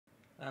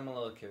I'm a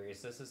little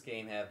curious. Does this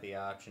game have the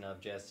option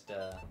of just,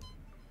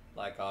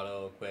 like,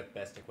 auto-equip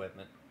best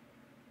equipment?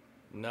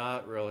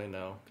 Not really,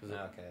 no.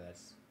 Okay,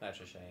 that's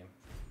a shame.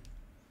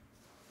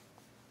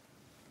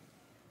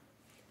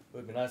 It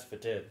would be nice if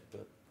it did,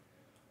 but...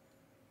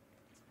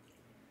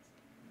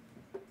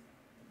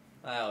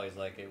 I always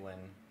like it when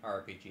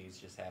RPGs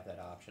just have that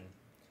option.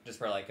 Just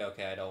for like,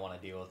 okay, I don't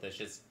want to deal with this,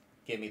 just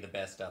give me the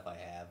best stuff I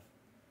have.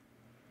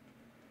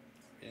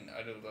 And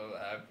I don't know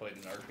that I've played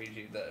an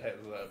RPG that has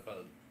that,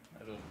 but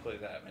I don't play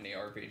that many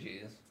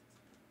RPGs.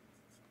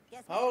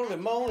 Holy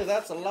moly,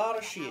 that's a lot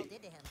of shit.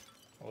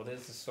 Well, it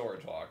is a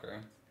storage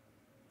locker.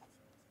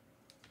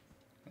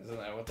 Isn't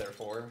that what they're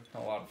for? A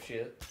lot of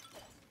shit.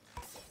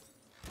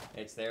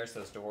 It's there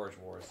so Storage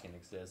Wars can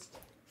exist.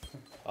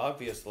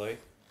 Obviously.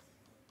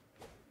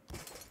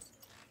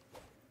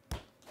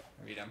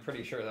 I mean, I'm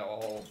pretty sure that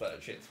all of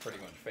that shit's pretty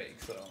much fake,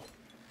 so...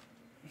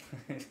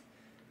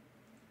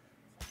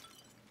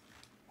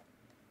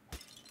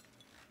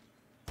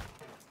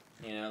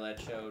 You know, that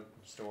show,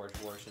 Storage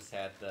Wars, just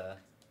had the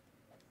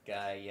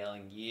guy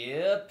yelling,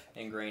 "Yep,"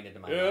 ingrained into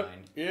my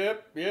mind.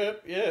 Yep.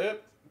 If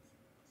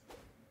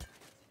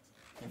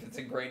it's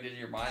ingrained into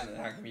your mind, then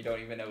how come you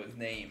don't even know his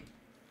name?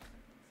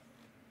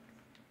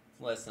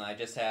 Listen, I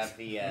just have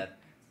the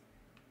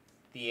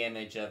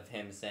image of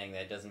him saying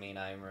that. Doesn't mean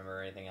I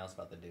remember anything else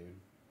about the dude.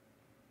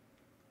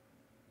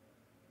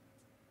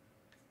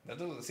 That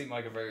doesn't seem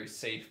like a very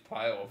safe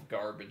pile of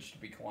garbage to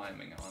be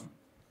climbing on.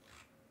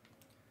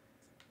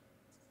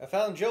 I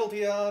found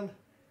Jolteon.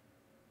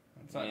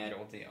 It's not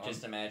Jolteon.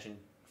 Just imagine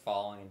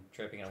falling and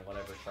tripping on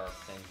whatever sharp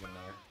thing's in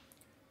there.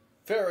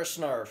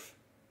 Ferrosnarf.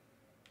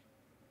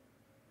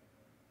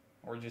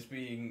 Or just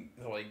being,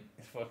 like,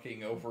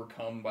 fucking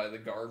overcome by the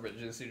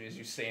garbage as soon as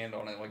you stand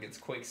on it like it's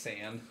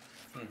quicksand.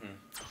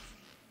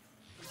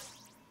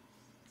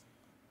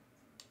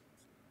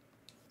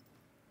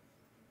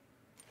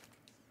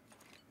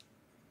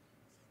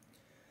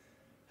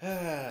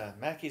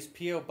 Mackey's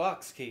P.O.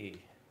 Box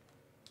key.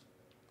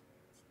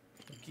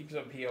 He keeps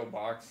a P.O.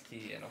 box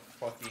key in a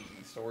fucking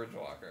storage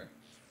locker.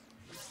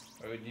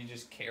 Why would you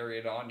just carry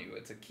it on you?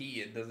 It's a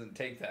key, it doesn't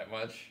take that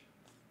much.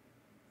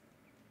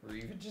 Or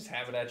you could just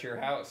have it at your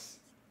house.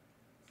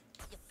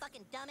 You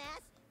fucking dumbass.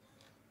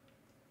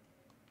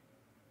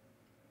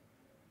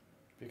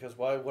 Because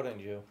why wouldn't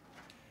you?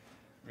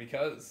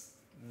 Because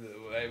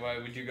why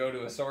would you go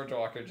to a storage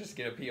locker just to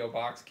get a P.O.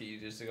 box key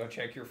just to go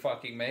check your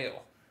fucking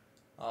mail?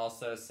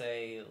 Also,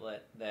 say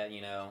that, you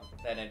know,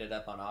 that ended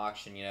up on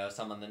auction, you know,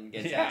 someone then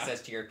gets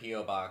access to your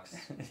P.O. box.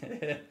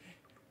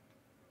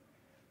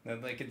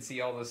 Then they can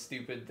see all the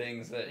stupid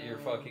things that your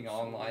fucking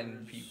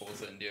online people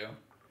send you.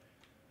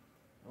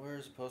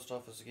 Where's the post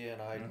office again?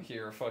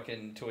 You're a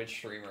fucking Twitch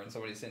streamer and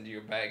somebody sends you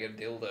a bag of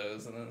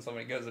dildos and then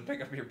somebody goes to pick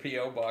up your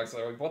P.O. box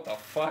and they're like, what the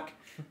fuck?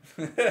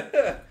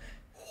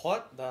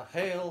 What the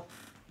hell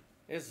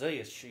is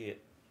this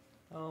shit?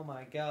 Oh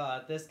my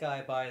god, this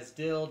guy buys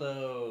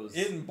dildos.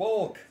 In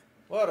bulk.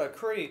 What a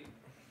creep.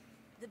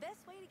 The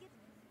best way to get...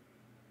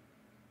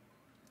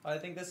 I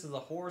think this is a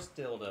horse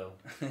dildo.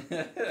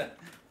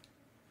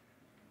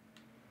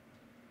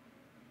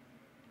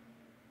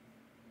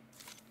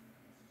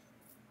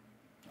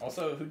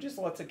 Also, who just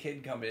lets a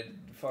kid come in and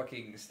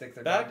fucking stick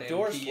their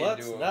Backdoor goddamn key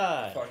into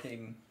a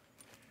fucking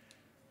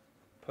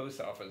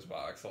post office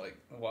box? Like,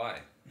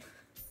 why?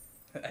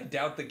 I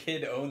doubt the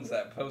kid owns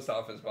that post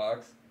office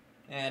box.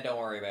 Don't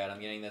worry about it. I'm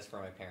getting this for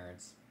my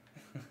parents.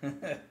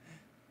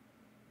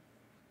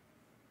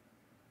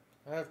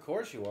 Of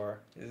course you are.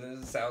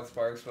 Isn't South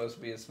Park supposed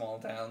to be a small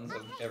town, so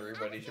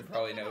everybody should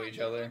probably know each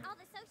other?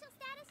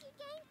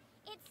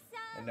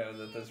 I know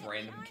that this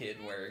random kid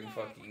wearing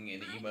fucking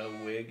an emo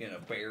wig and a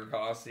bear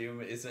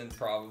costume isn't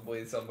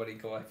probably somebody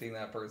collecting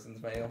that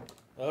person's mail.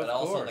 But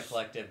also in the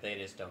collective, they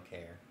just don't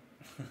care.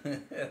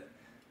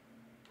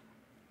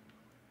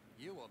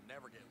 You will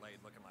never get laid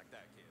looking like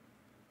that, kid.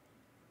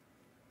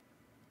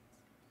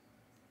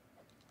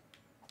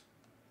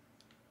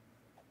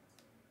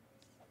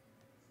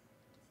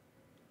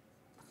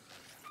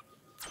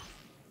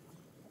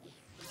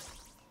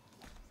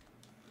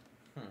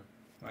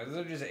 Why is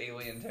there just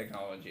alien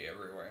technology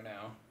everywhere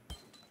now?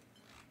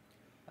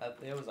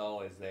 It was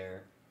always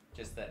there.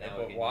 Just that now.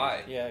 But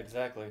why? Yeah,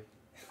 exactly.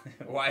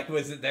 Why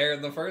was it there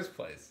in the first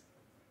place?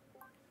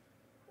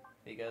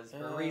 Because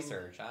for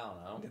research, I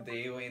don't know. Did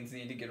the aliens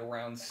need to get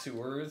around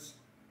sewers?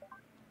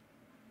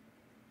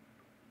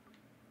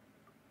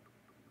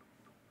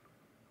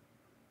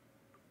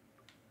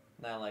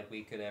 Not like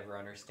we could ever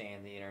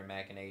understand the inner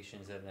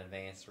machinations of an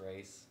advanced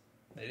race.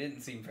 They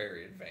didn't seem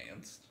very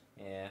advanced.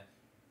 Yeah.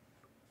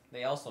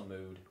 They also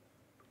mooed.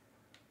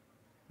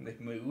 They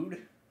mooed?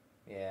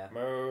 Yeah.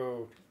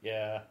 Moo.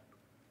 Yeah.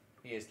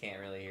 You just can't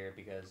really hear it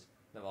because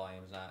the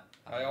volume's not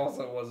high. I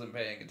also wasn't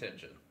paying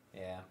attention.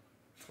 Yeah.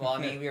 Well, I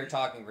mean, we were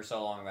talking for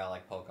so long about,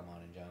 like,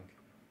 Pokemon and junk.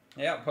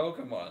 Yeah,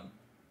 Pokemon.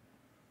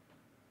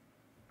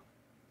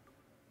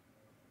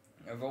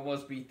 I've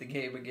almost beat the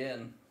game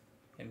again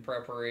in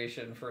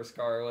preparation for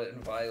Scarlet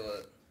and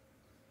Violet.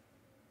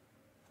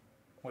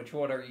 Which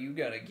one are you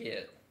gonna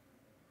get?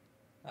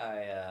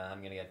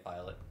 I'm gonna get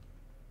Violet.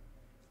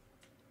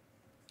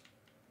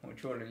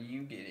 Which one are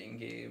you getting,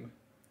 Gabe?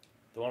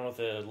 The one with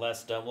the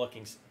less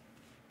dumb-looking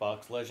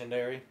box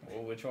legendary.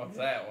 Well, which one's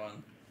that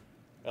one?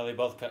 Oh, they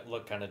both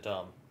look kind of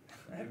dumb.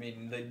 I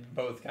mean, they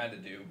both kind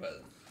of do,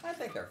 but... I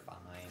think they're fine.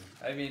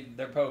 I mean,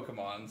 they're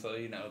Pokemon, so,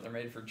 you know, they're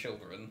made for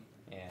children.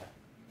 Yeah.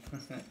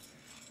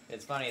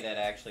 It's funny that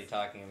actually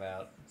talking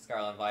about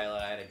Scarlet and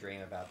Violet, I had a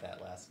dream about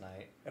that last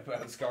night.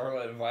 About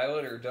Scarlet and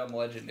Violet or Dumb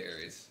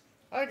Legendaries?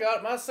 I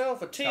got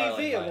myself a Scarlet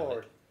TV and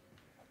award.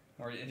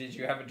 Or did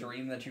you have a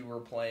dream that you were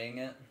playing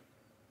it?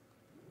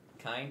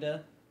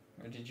 Kinda.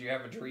 Or did you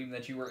have a dream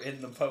that you were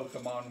in the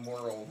Pokemon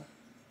world?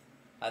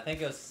 I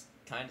think it was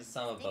kind of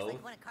some of Thanks both.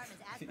 like one of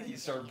Cartman's aspirins You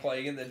start down here.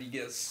 playing it, then you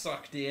get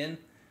sucked in?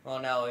 Well,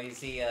 no, you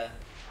see,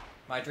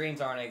 my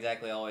dreams aren't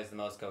exactly always the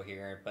most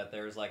coherent, but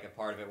there was like a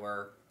part of it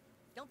where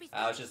Don't be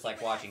I was stupid, just like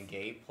super watching ass.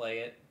 Gabe play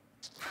it.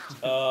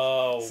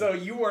 Oh. So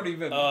you weren't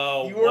even...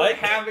 Oh, you weren't what?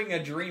 having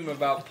a dream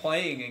about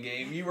playing a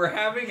game. You were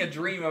having a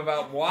dream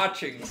about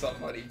watching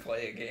somebody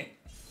play a game.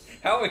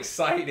 How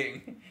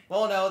exciting.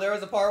 Well, no, there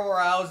was a part where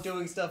I was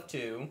doing stuff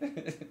too.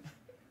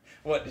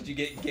 What, did you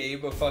get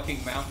Gabe a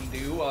fucking Mountain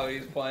Dew while he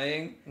was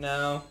playing?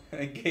 No.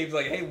 And Gabe's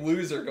like, hey,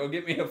 loser, go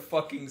get me a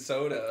fucking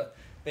soda.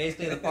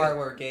 Basically, the part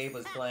where Gabe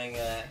was playing,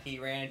 he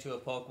ran into a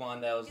Pokemon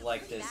that was You're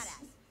like pretty this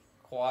badass.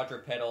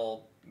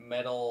 quadrupedal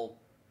metal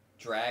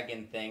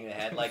dragon thing that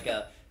had like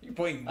a You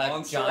playing a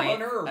Monster giant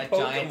Hunter or a Pokemon?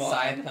 giant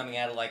scythe coming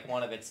out of like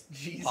one of its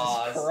Jesus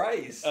paws.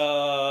 Christ.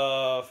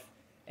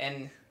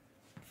 And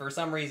for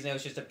some reason, it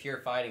was just a pure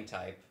fighting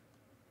type.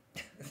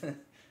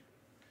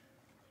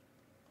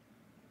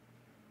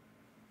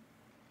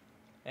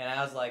 And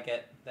I was like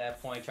at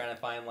that point trying to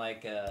find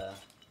like a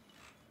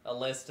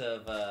list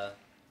of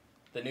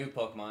the new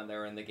Pokemon that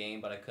were in the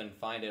game, but I couldn't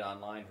find it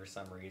online for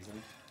some reason.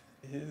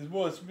 It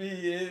must be,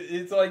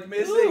 it's like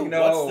missing, Ooh,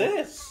 no. what's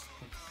this?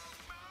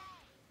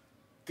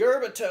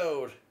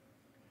 Gerbatoad.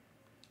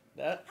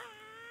 That.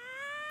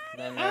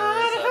 Then there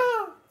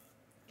was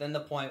then the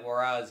point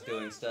where I was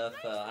doing stuff.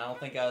 I don't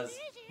think I was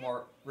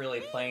more really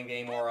playing the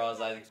game, or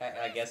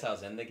I guess I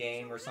was in the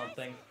game or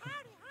something.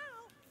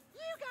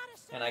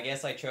 And I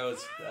guess I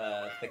chose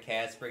the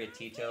cat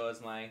Sprigatito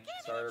as my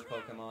starter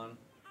Pokemon.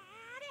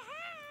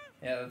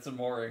 Yeah, that's a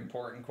more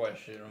important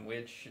question.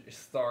 Which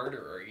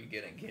starter are you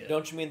gonna get?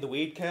 Don't you mean the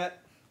weed cat?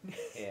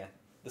 Yeah.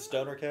 The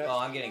stoner cat? Oh,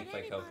 I'm getting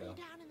Fuecoco.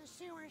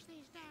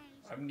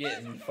 I'm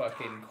getting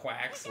fucking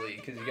Quaxley,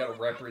 because you gotta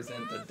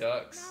represent the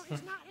ducks. No,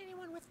 it's not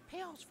anyone with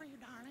pills for you,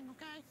 darling,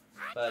 okay?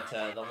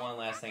 But the one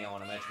last thing I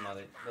want to mention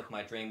with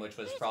my dream, which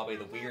was probably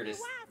the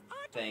weirdest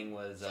thing,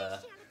 was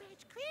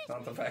It's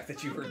not the fact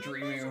that you were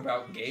dreaming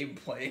about Gabe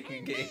playing a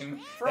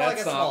game. For like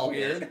That's a not small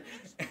weird.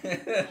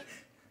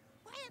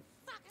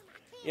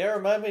 Yeah,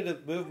 remind me to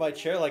move my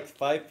chair like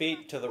 5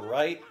 feet to the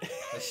right.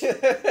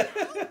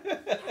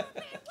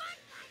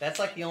 that's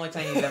like the only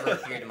time you've ever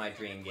appeared in my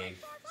dream, Gabe.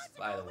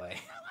 By the way.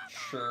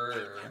 Sure.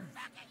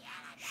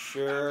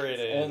 Sure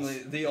it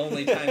is. The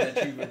only time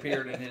that you've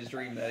appeared in his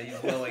dream that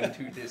he's willing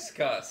to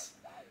discuss.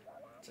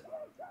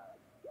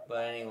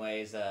 But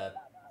anyways, it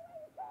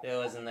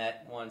was in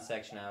that one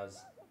section I was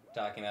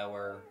talking about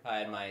where I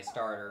had my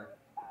starter.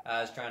 I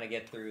was trying to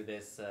get through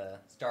this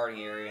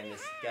starting area, and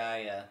this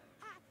guy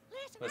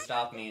was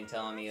stopping me and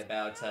telling me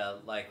about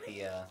like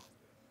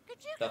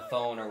the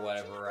phone or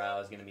whatever I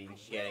was gonna be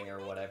getting or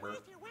whatever.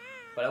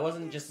 But it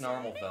wasn't just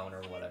normal phone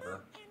or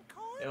whatever.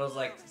 It was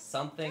like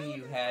something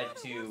you had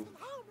to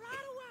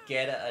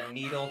get a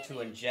needle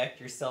to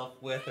inject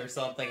yourself with or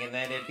something, and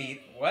then it'd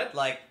be What?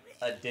 like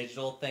a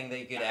digital thing that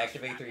you could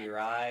activate through your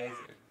eyes.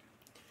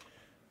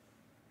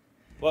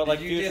 Well, like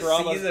Did you just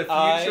Futurama's see the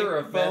eye future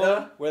of phone,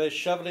 Meta? where they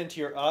shove it into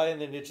your eye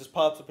and then it just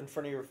pops up in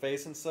front of your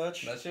face and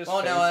such. That's just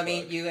Oh no, I Facebook.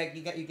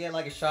 mean you get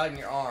like a shot in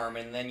your arm,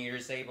 and then you're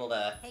just able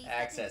to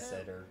access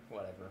it or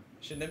whatever.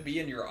 Shouldn't it be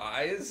in your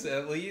eyes,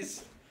 at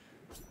least?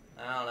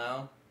 I don't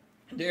know.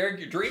 Derek,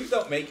 your dreams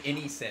don't make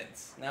any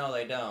sense. No,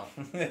 they don't.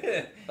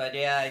 But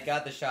yeah, I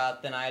got the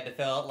shot. Then I had to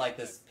fill out like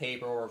this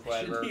paperwork,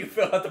 whatever. Shouldn't you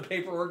fill out the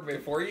paperwork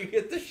before you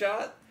get the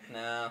shot?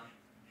 No.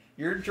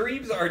 Your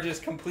dreams are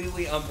just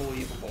completely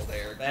unbelievable,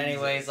 Derek. But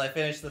anyways, Jesus. I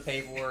finished the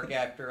paperwork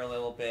after a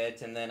little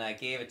bit, and then I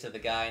gave it to the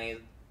guy, and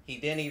he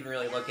didn't even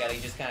really look at it.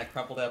 He just kind of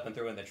crumpled it up and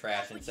threw it in the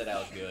trash and said I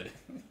was good.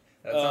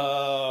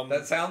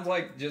 That sounds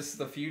like just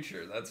the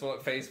future. That's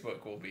what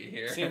Facebook will be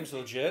here. Seems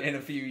legit. In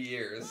a few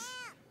years.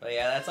 But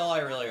yeah, that's all I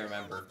really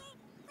remember.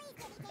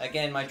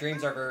 Again, my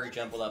dreams are very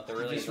jumbled up. There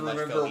really Just isn't much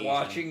remember cohesion,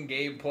 watching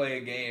Gabe play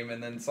a game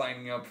and then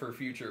signing up for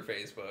future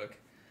Facebook.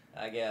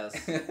 I guess.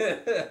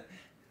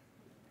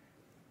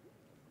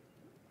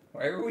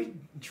 Why are we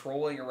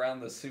trolling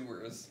around the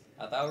sewers?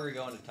 I thought we were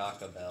going to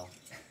Taco Bell.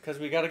 Because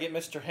we got to get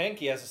Mr.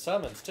 Hanky as a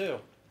summons, too.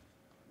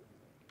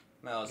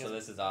 No, so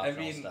this is I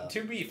optional mean, stuff.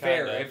 to be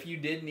fair, Kinda. if you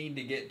did need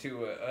to get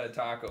to a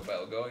Taco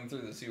Bell, going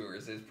through the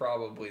sewers is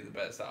probably the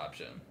best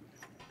option.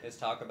 Is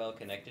Taco Bell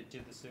connected to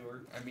the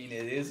sewer? I mean,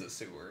 it is a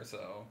sewer,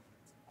 so...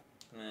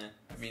 Meh.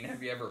 I mean,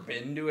 have you ever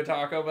been to a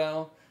Taco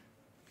Bell?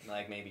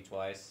 Like maybe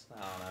twice.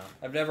 I don't know.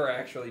 I've never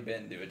actually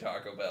been to a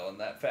Taco Bell, and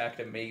that fact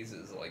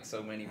amazes like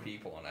so many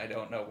people, and I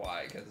don't know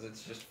why, because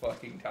it's just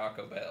fucking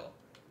Taco Bell.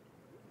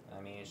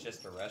 I mean, it's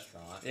just a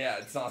restaurant. Yeah,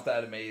 it's not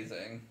that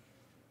amazing.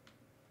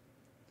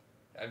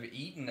 I've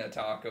eaten a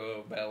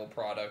Taco Bell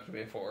product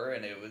before,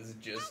 and it was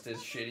just as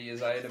shitty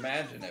as I had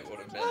imagined it would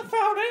have been. I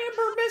found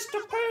Amber,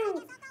 Mr.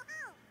 Pooh!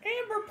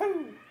 Amber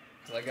Pooh!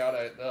 So I got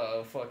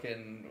a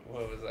fucking,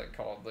 what was that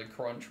called? The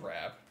Crunch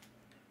Wrap.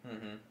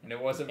 Mm-hmm. And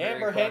it wasn't very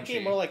Amber crunchy. Hanky,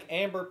 more like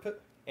Amber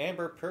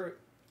Heard.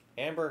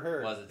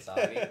 Was it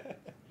soggy?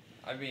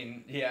 I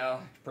mean, yeah,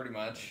 pretty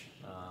much.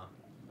 Uh,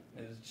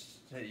 It was just,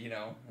 you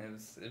know, it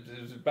was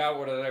about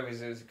what I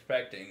was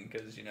expecting,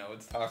 because, you know,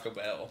 it's Taco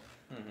Bell.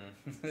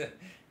 mm-hmm.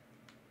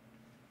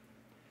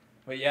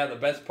 But yeah, the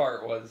best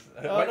part was,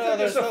 Oh, why no, is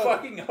there just a there's no-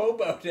 fucking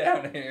hobo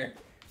down here?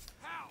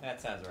 That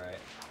sounds right.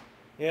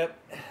 Yep.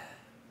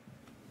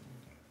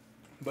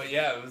 But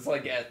yeah, it was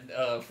like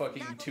at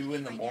fucking 2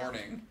 in the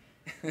morning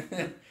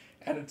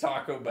at a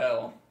Taco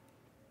Bell.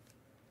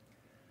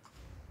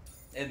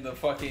 And the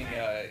fucking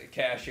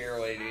cashier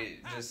lady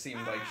just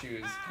seemed like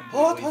she was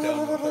completely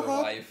done with her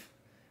life.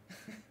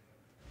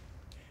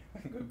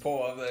 We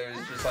pull up there,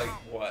 it's just like,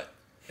 what?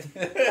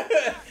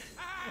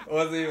 It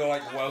wasn't even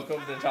like, welcome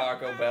to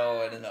Taco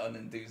Bell in an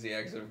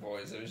unenthusiastic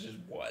voice. It was just,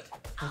 what?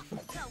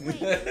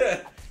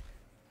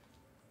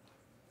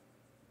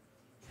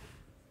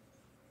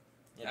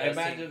 It I does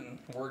seem- imagine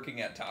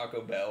working at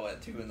Taco Bell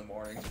at 2 in the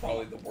morning is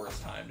probably the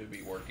worst time to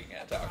be working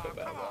at Taco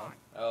Bell,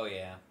 Oh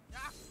yeah.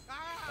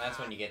 That's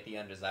when you get the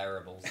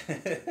undesirables. though.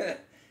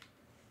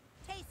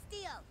 Hey,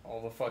 Steel.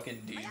 All the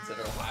fucking dudes that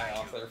are high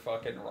off their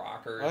fucking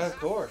rockers. Of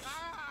course.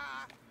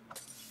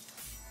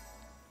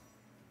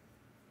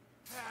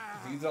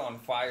 Dude's on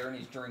fire and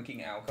he's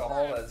drinking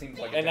alcohol. That seems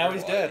like a And now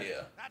he's terrible dead.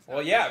 idea.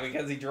 Well, yeah,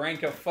 because he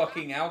drank a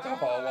fucking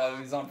alcohol while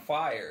he was on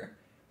fire.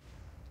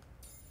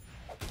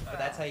 But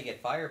that's how you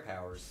get fire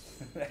powers.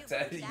 That's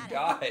how you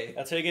die.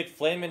 That's how you get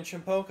Flamin'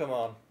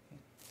 Chimpokemon.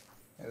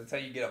 That's how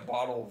you get a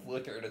bottle of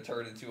liquor to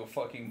turn into a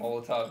fucking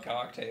Molotov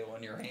cocktail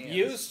in your hands.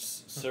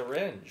 Used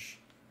syringe.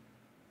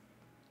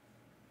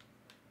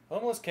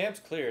 Homeless camps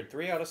cleared.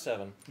 3 out of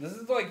 7. This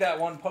is like that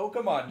one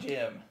Pokemon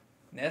gym.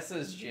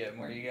 Nessa's gym,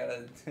 where you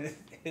gotta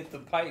hit the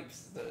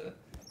pipes.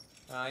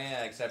 Oh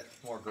yeah, except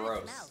more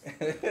gross.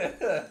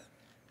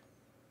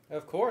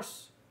 Of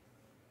course.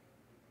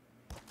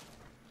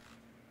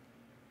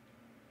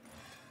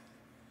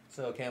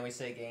 So can we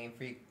say Game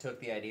Freak took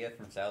the idea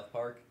from South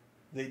Park?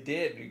 They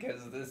did,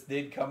 because this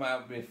did come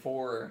out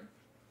before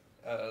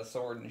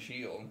Sword and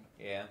Shield.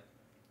 Yeah.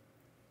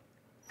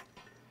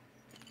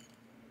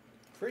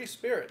 Free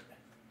spirit.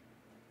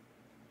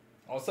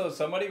 Also,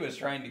 somebody was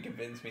trying to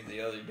convince me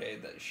the other day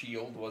that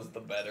Shield was the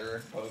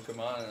better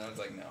Pokemon, and I was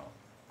like, no.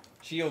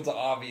 Shield's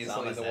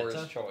obviously the Zamazenta?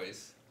 worst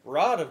choice.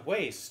 Rod of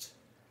Waste.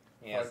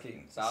 Yeah.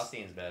 Fucking-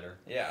 Saucine's better.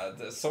 Yeah,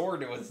 the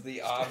Sword was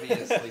the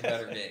obviously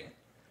better game.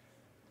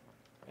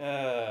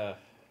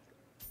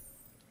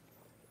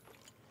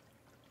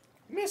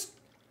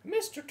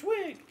 Mr.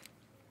 Twig.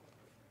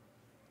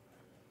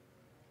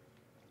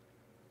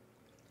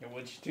 And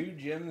which 2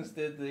 gyms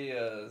did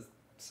the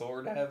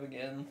Sword have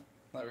again?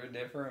 That were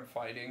different,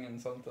 fighting and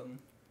something?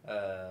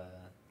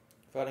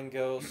 Fighting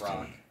Ghost.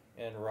 Rock.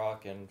 And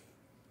Rock and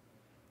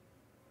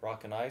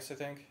Ice, I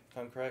think, if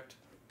I'm correct.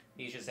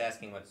 He's just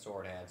asking what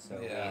Sword had, so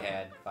Yeah. we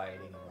had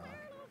fighting and Rock.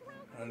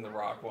 And the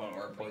Rock one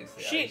replaced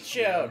the Shit Ice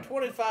show, gym.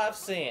 25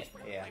 cent.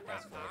 Yeah,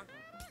 that's fair.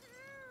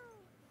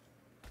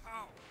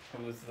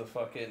 Who was the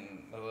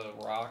fucking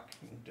Rock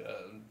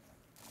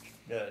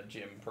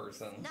gym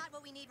person? Not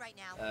what we need right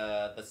now.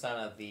 The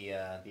son of the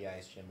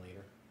Ice Gym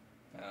leader.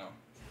 Oh.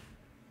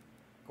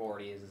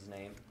 Gordy is his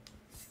name,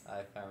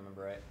 if I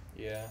remember right.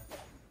 Yeah.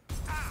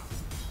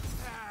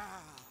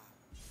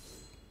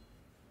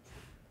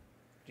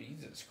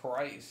 Jesus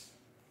Christ.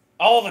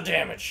 All the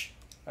damage.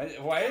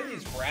 Why are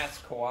these rats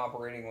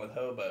cooperating with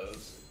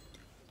hobos?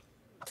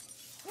 I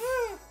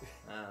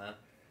don't know.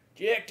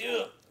 Jacked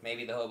up.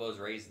 Maybe the hobos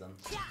raised them.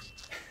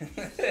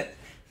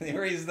 They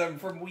raised them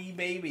from wee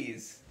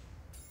babies.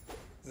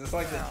 Is this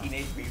like the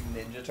Teenage Mutant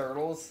Ninja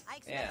Turtles? I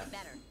expected Yeah.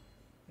 better.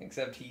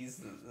 Except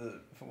he's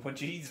well,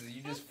 Jesus,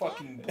 you just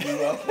fucking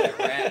blew up that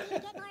rat.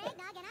 Get more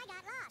eggnog and I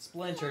got lost.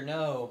 Splinter,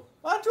 no.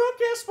 My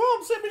drunk ass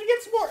mom sent me to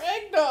get some more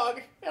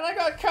eggnog, and I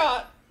got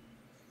caught.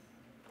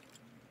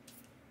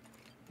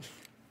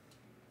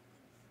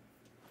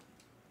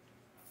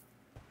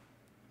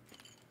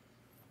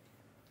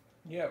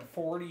 You have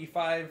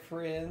 45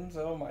 friends?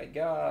 Oh my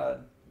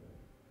god.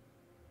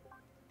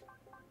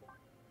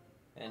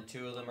 And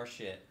 2 of them are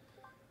shit.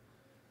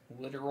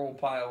 Literal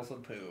piles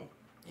of poo.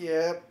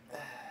 Yep.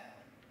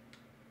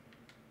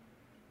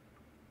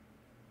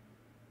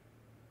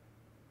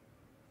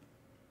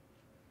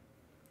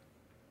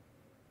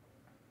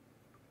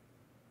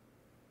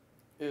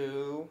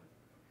 Ooh.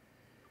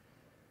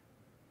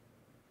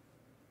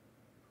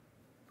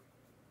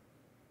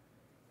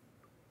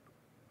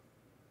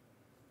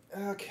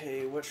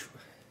 Okay, which...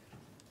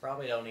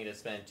 Probably don't need to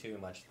spend too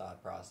much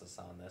thought process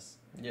on this.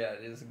 Yeah,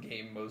 it is a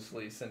game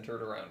mostly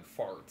centered around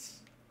farts.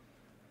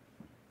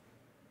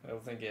 I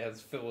don't think it has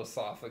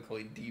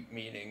philosophically deep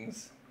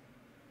meanings.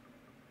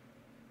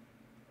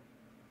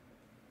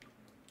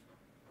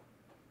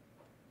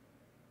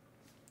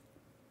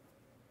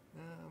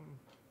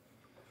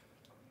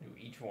 Do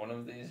each one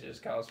of these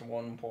just cost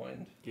 1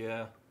 point?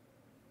 Yeah.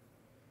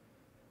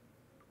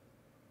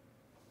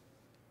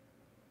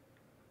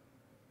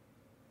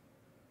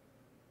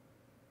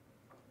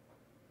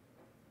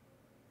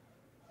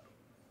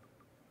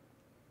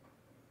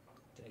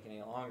 Take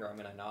any longer, I'm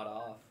gonna nod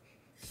off.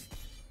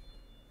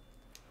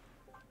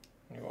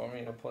 You want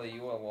me to play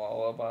you a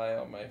lullaby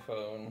on my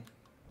phone?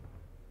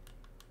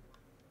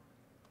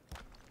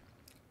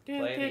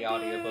 Play the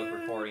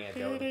audiobook recording and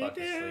go the fuck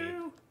to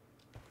sleep.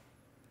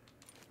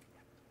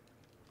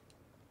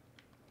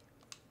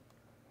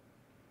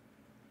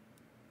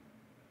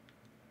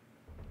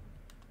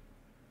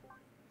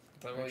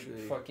 Is that like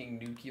fucking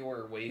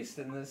nuclear waste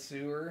in this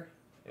sewer?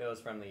 It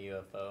was from the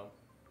UFO.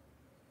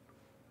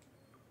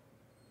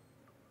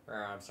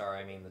 Or, I'm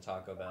sorry, I mean the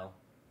Taco Bell.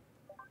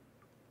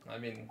 I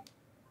mean,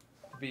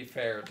 to be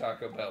fair,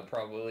 Taco Bell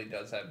probably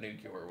does have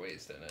nuclear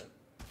waste in it.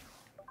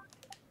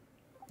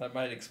 That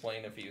might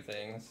explain a few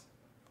things.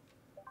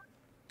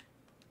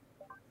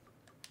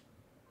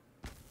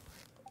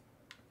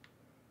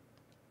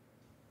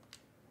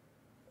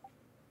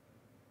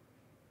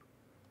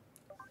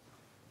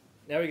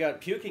 Now we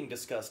got puking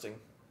disgusting.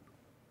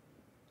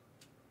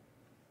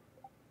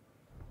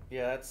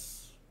 Yeah,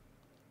 that's...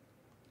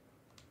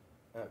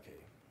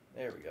 Okay,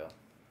 there we go.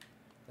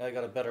 Now I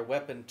got a better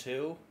weapon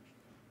too.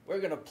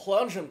 We're gonna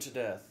plunge him to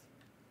death.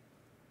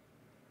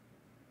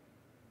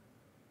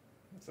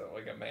 Is that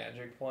like a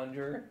magic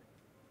plunger?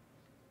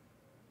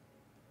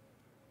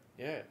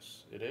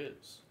 Yes, it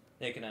is.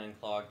 It can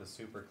unclog the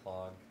super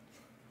clog.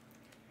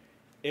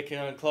 It can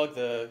unclog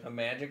the A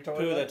magic toilet?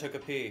 poo that took a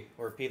pee,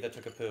 or pee that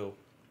took a poo.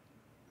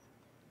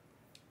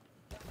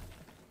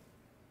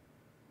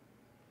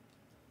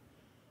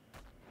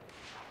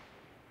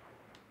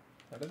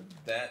 How did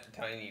that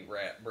tiny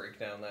rat break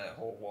down that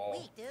whole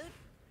wall? Wait, dude.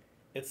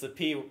 It's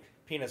the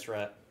penis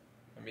rat.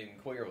 I mean,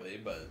 clearly,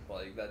 but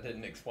like that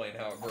didn't explain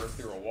how it burst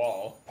through a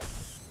wall.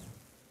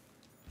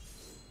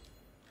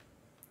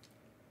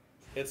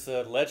 It's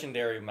a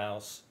legendary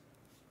mouse.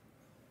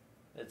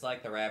 It's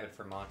like the rabbit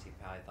from Monty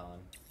Python.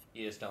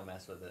 You just don't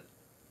mess with it.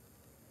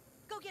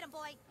 Go get him,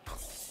 boy.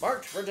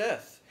 March for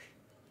death.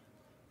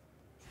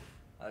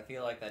 I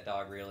feel like that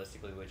dog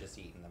realistically would just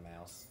eaten the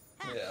mouse.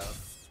 Yeah.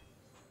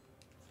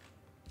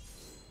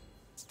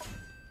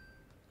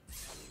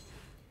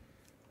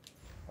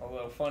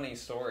 Although, funny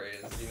story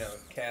is, you know,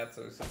 cats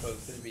are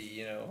supposed to be,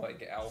 you know,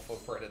 like alpha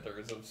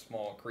predators of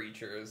small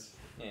creatures.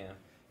 Yeah.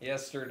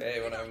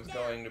 Yesterday, when I was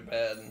going to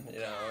bed, you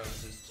know, I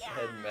was just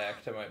heading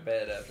back to my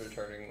bed after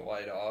turning the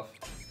light off.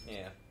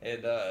 Yeah.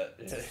 And,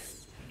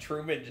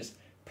 Truman just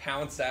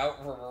pounced out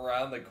from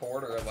around the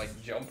corner and,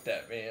 like, jumped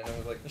at me. And I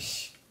was like,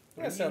 shh,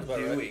 what That are sounds you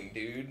about right. doing,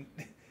 dude?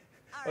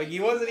 Like, he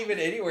wasn't even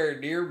anywhere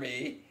near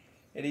me.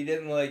 And he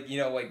didn't, like, you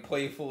know, like,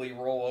 playfully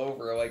roll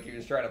over like he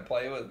was trying to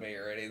play with me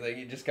or anything.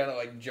 He just kind of,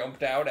 like,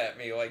 jumped out at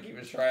me like he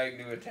was trying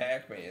to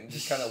attack me and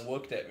just kind of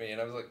looked at me. And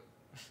I was like,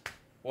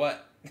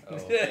 what? Oh,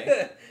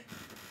 okay.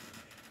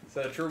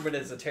 So Truman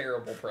is a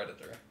terrible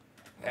predator,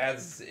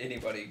 as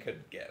anybody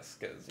could guess,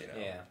 because, you know,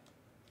 Yeah.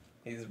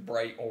 he's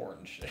bright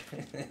orange.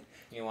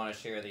 You want to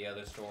share the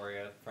other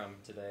story from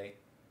today?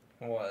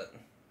 What?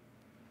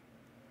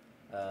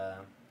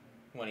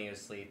 When he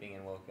was sleeping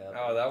and woke up.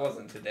 Oh, that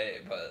wasn't today,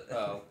 but...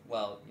 Oh,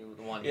 well,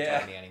 the one you Yeah.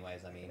 told me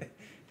anyways, I mean.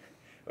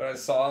 When I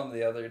saw him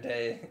the other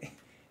day,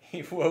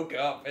 he woke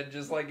up and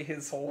just, like,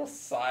 his whole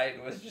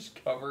side was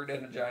just covered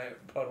in a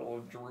giant puddle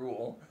of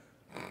drool.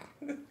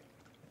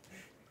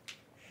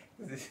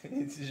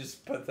 It's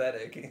just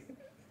pathetic.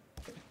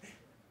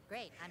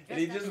 Great. I'm And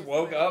he dressed just up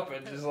woke as up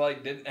and just,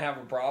 like, didn't have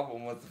a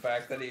problem with the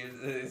fact that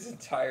his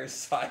entire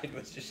side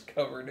was just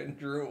covered in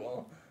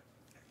drool.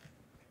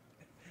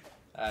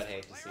 I'd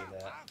hate to see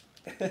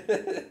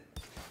that.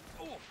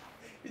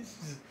 He's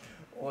just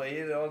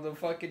laying on the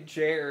fucking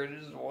chair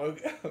and just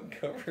woke up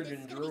covered This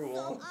in is gonna be drool.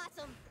 so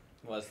awesome.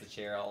 Was the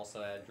chair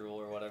also had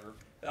drool or whatever?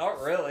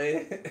 Not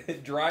really.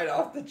 It dried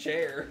off the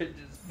chair. It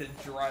just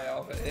didn't dry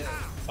off of him.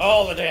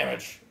 All the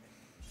damage.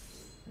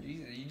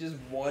 You just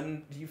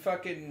won. You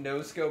fucking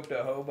no-scoped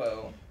a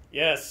hobo.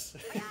 Yes.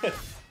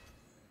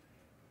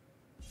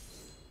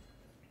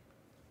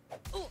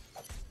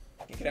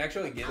 You can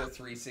actually get a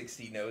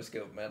 360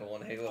 no-scope medal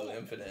in Halo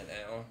Infinite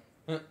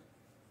now.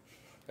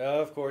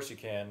 Of course you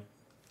can.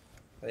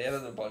 They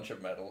added a bunch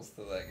of medals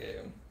to that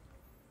game.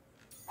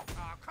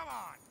 Oh, come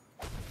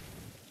on.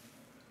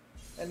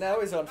 And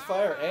now he's on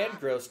fire and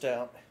grossed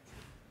out.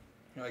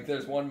 Like,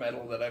 there's one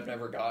medal that I've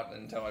never gotten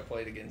until I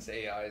played against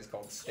AI. It's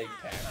called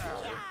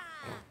Steak-tacular.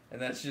 And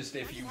that's just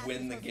if you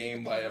win the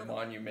game by a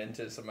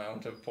monumentous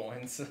amount of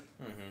points.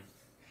 Mm-hmm.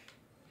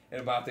 And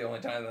about the only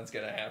time that's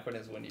going to happen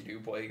is when you do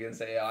play against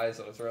AI,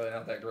 so it's really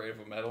not that great of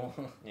a medal.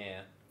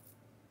 Yeah.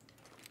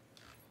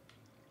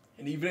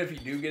 And even if you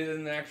do get it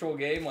in the actual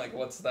game, like,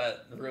 what's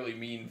that really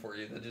mean for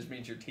you? That just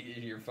means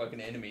your fucking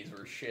enemies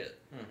were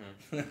shit.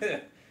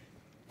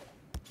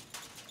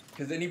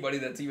 Because anybody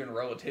that's even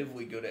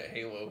relatively good at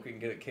Halo can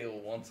get a kill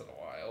once in a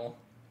while.